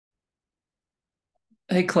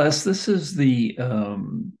Hey, class, this is the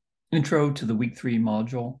intro to the week three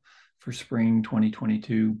module for spring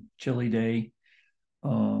 2022, chilly day,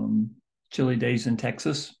 um, chilly days in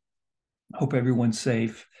Texas. Hope everyone's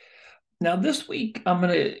safe. Now, this week, I'm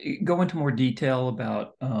going to go into more detail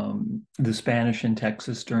about the Spanish in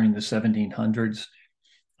Texas during the 1700s.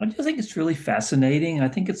 I just think it's really fascinating. I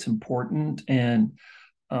think it's important. And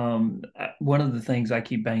one of the things I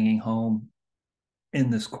keep banging home in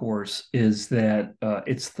this course is that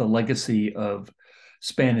it's the legacy of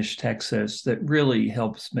Spanish Texas that really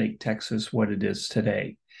helps make Texas what it is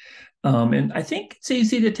today. And I think it's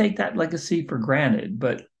easy to take that legacy for granted.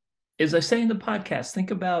 But as I say in the podcast,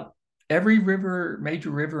 think about every river, major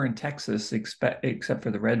river in Texas, except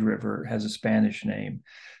for the Red River, has a Spanish name,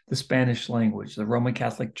 the Spanish language, the Roman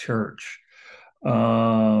Catholic Church,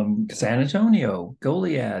 San Antonio,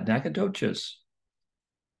 Goliad, Nacogdoches.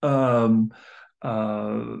 Um,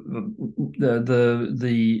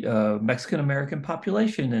 the Mexican American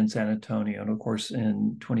population in San Antonio, and of course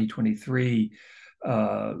in 2023,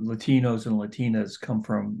 Latinos and Latinas come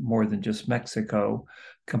from more than just Mexico,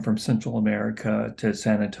 come from Central America to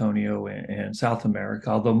San Antonio and South America.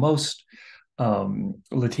 Although most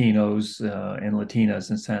Latinos and Latinas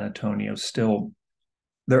in San Antonio still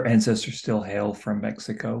their ancestors still hail from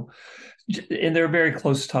Mexico. And there are very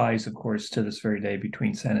close ties, of course, to this very day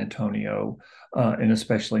between San Antonio and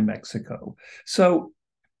especially Mexico. So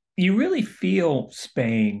you really feel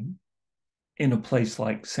Spain in a place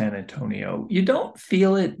like San Antonio. You don't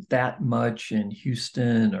feel it that much in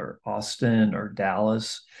Houston or Austin or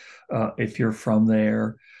Dallas if you're from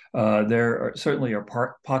there. There are, certainly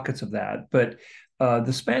are pockets of that, but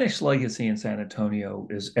the Spanish legacy in San Antonio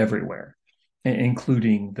is everywhere,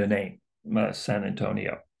 including the name San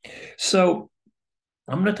Antonio. So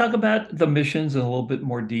I'm going to talk about the missions in a little bit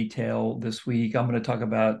more detail this week. I'm going to talk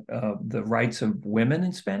about the rights of women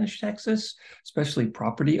in Spanish Texas, especially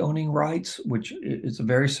property owning rights, which is a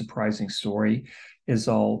very surprising story, as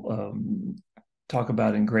I'll talk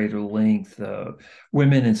about in greater length.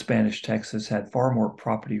 Women in Spanish Texas had far more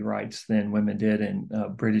property rights than women did in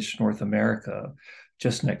British North America,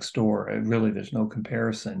 just next door. Really, there's no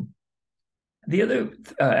comparison. The other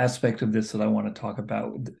aspect of this that I want to talk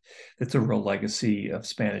about that's a real legacy of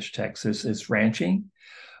Spanish Texas is ranching.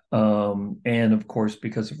 And of course,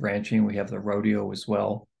 because of ranching, we have the rodeo as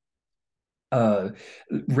well. Uh,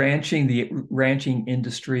 the ranching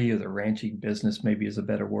industry or the ranching business, maybe is a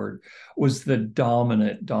better word, was the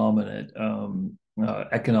dominant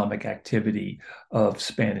economic activity of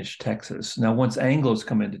Spanish Texas. Now, once Anglos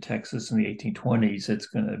come into Texas in the 1820s, it's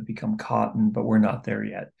going to become cotton, but we're not there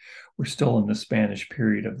yet. We're still in the Spanish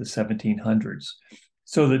period of the 1700s.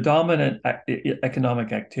 So the dominant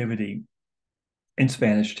economic activity in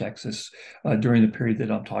Spanish Texas during the period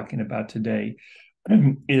that I'm talking about today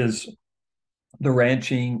is the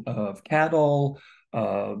ranching of cattle,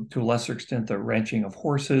 to a lesser extent, the ranching of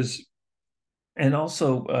horses, and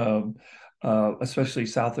also, especially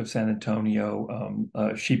south of San Antonio,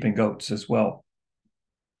 sheep and goats as well.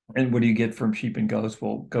 And what do you get from sheep and goats?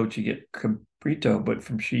 Well, goats you get cabrito, but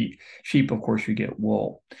from sheep, of course, you get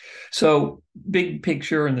wool. So, big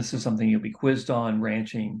picture, and this is something you'll be quizzed on.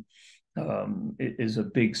 Ranching is a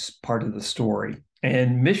big part of the story.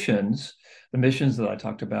 And missions, the missions that I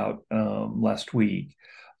talked about last week,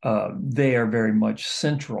 they are very much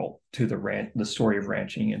central to the story of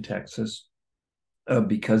ranching in Texas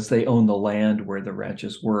because they own the land where the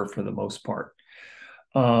ranches were for the most part,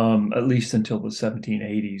 at least until the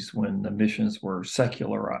 1780s when the missions were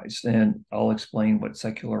secularized. And I'll explain what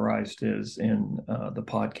secularized is in the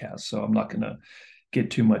podcast. So I'm not going to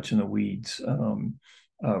get too much in the weeds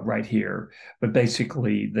right here. But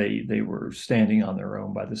basically, they were standing on their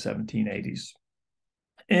own by the 1780s.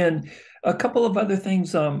 And a couple of other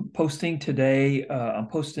things I'm posting today. I'm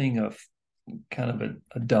posting a kind of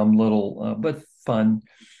a dumb little but fun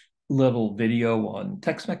little video on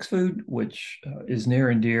Tex-Mex food, which is near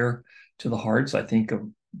and dear to the hearts, I think, of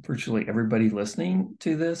virtually everybody listening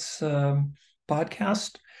to this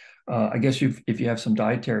podcast. I guess if you have some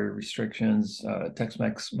dietary restrictions,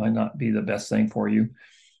 Tex-Mex might not be the best thing for you.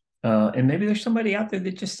 And maybe there's somebody out there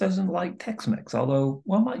that just doesn't like Tex-Mex. Although,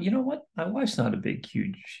 well, you know what? My wife's not a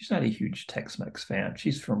she's not a huge Tex-Mex fan.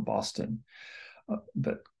 She's from Boston.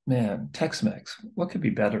 But man, Tex-Mex, what could be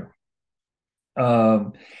better?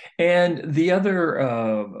 Um, and the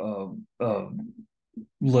other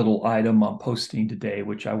little item I'm posting today,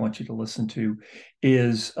 which I want you to listen to,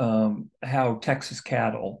 is how Texas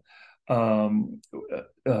cattle, um,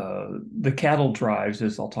 the cattle drives,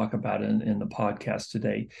 as I'll talk about in the podcast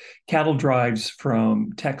today, cattle drives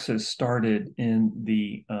from Texas started in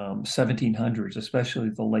the 1700s, especially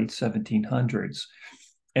the late 1700s,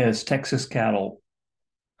 as Texas cattle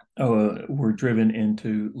were driven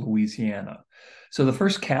into Louisiana. So the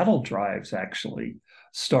first cattle drives actually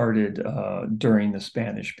started during the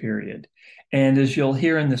Spanish period. And as you'll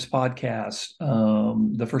hear in this podcast,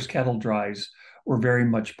 the first cattle drives were very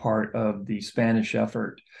much part of the Spanish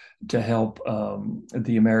effort to help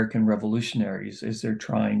the American revolutionaries as they're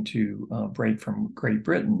trying to break from Great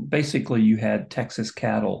Britain. Basically, you had Texas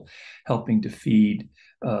cattle helping to feed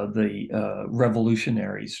the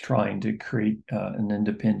revolutionaries trying to create an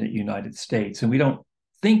independent United States. And we don't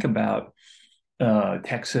think about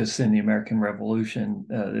Texas in the American Revolution,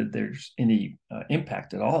 that there's any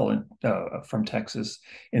impact at all from Texas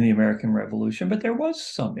in the American Revolution, but there was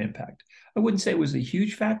some impact. I wouldn't say it was a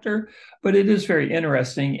huge factor, but it is very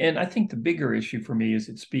interesting. And I think the bigger issue for me is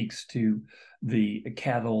it speaks to the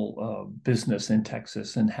cattle business in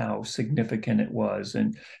Texas and how significant it was,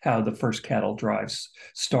 and how the first cattle drives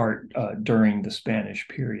start during the Spanish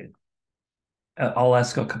period. I'll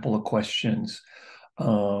ask a couple of questions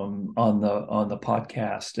on the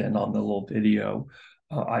podcast and on the little video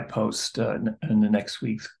I post in the next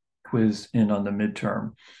week's quiz and on the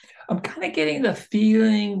midterm. I'm kind of getting the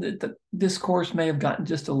feeling that this course may have gotten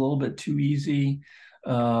just a little bit too easy.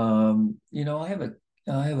 I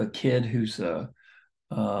have a kid who's a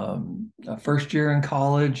first year in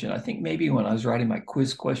college, and I think maybe when I was writing my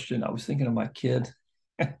quiz question, I was thinking of my kid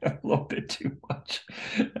a little bit too much.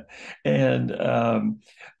 And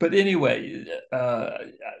but anyway,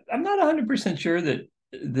 I'm not 100% sure that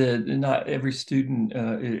not every student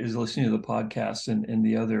is listening to the podcast and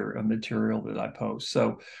the other material that I post.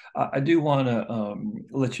 So I do want to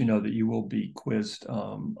let you know that you will be quizzed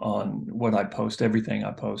on what I post, everything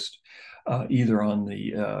I post, either on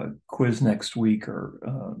the quiz next week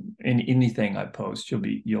or anything I post. You'll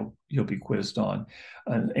be quizzed on,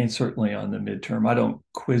 and certainly on the midterm. I don't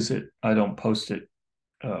quiz it. I don't post it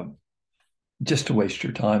just to waste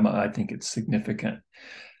your time. I think it's significant.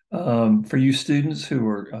 For you students who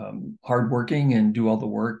are hardworking and do all the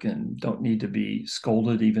work and don't need to be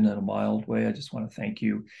scolded even in a mild way, I just want to thank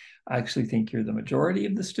you. I actually think you're the majority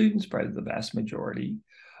of the students, probably the vast majority.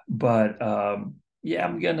 But yeah,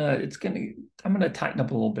 I'm gonna tighten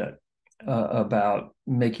up a little bit about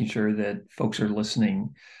making sure that folks are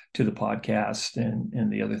listening to the podcast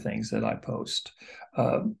and the other things that I post.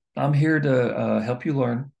 I'm here to help you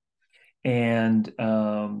learn. And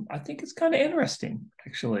I think it's kind of interesting,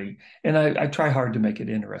 actually. And I try hard to make it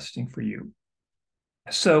interesting for you.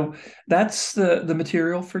 So that's the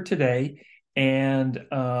material for today. And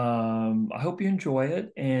I hope you enjoy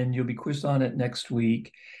it, and you'll be quizzed on it next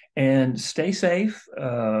week. And stay safe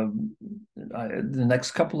the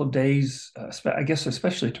next couple of days, I guess,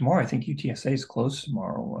 especially tomorrow. I think UTSA is closed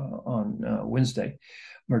tomorrow on Wednesday.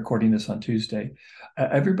 I'm recording this on Tuesday.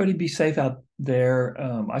 Everybody be safe out there.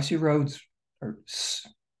 Icy roads are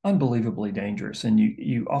unbelievably dangerous, and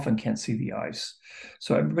you often can't see the ice.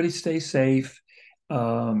 So everybody stay safe,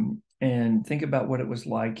 and think about what it was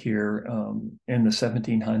like here in the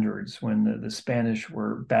 1700s when the Spanish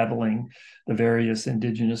were battling the various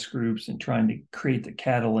indigenous groups and trying to create the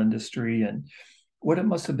cattle industry, and what it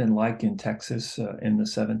must have been like in Texas in the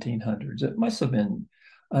 1700s. It must have been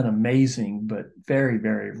an amazing but very,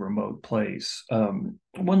 very remote place.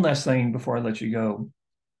 One last thing before I let you go.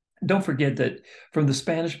 Don't forget that from the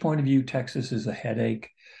Spanish point of view, Texas is a headache.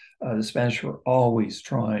 The Spanish were always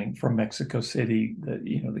trying from Mexico City,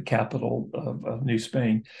 the capital of New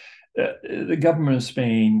Spain. The government of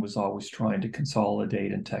Spain was always trying to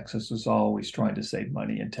consolidate, and Texas was always trying to save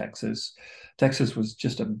money in Texas. Texas was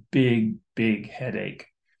just a big, big headache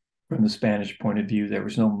from the Spanish point of view. There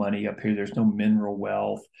was no money up here. There's no mineral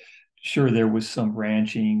wealth. Sure, there was some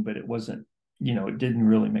ranching, but it wasn't, it didn't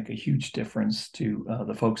really make a huge difference to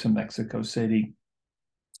the folks in Mexico City.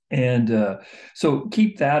 And so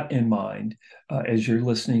keep that in mind as you're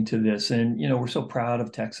listening to this. And, we're so proud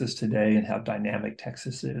of Texas today and how dynamic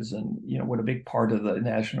Texas is, and, what a big part of the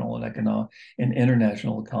national and economic and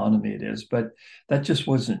international economy it is. But that just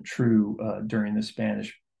wasn't true during the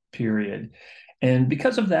Spanish period. And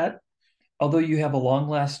because of that, although you have a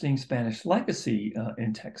long-lasting Spanish legacy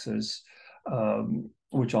in Texas,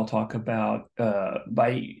 which I'll talk about,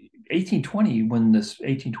 by 1820,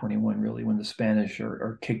 1821, really, when the Spanish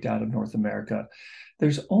are kicked out of North America,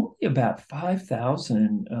 there's only about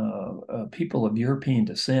 5,000 people of European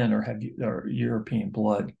descent or have European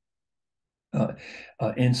blood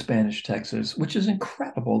in Spanish Texas, which is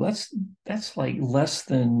incredible. That's like less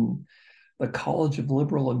than the College of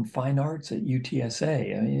Liberal and Fine Arts at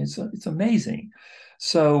UTSA. I mean, it's amazing.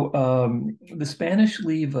 So the Spanish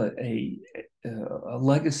leave a a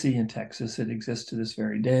legacy in Texas that exists to this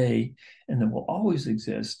very day and that will always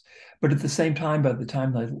exist. But at the same time, by the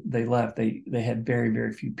time they left, they had very,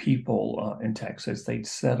 very few people in Texas. They'd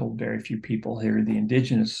settled very few people here. The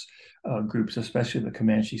indigenous groups, especially the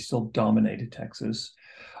Comanche, still dominated Texas.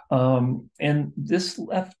 And this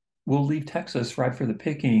will leave Texas ripe for the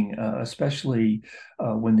picking, especially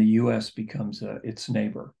when the U.S. becomes its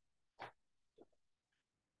neighbor.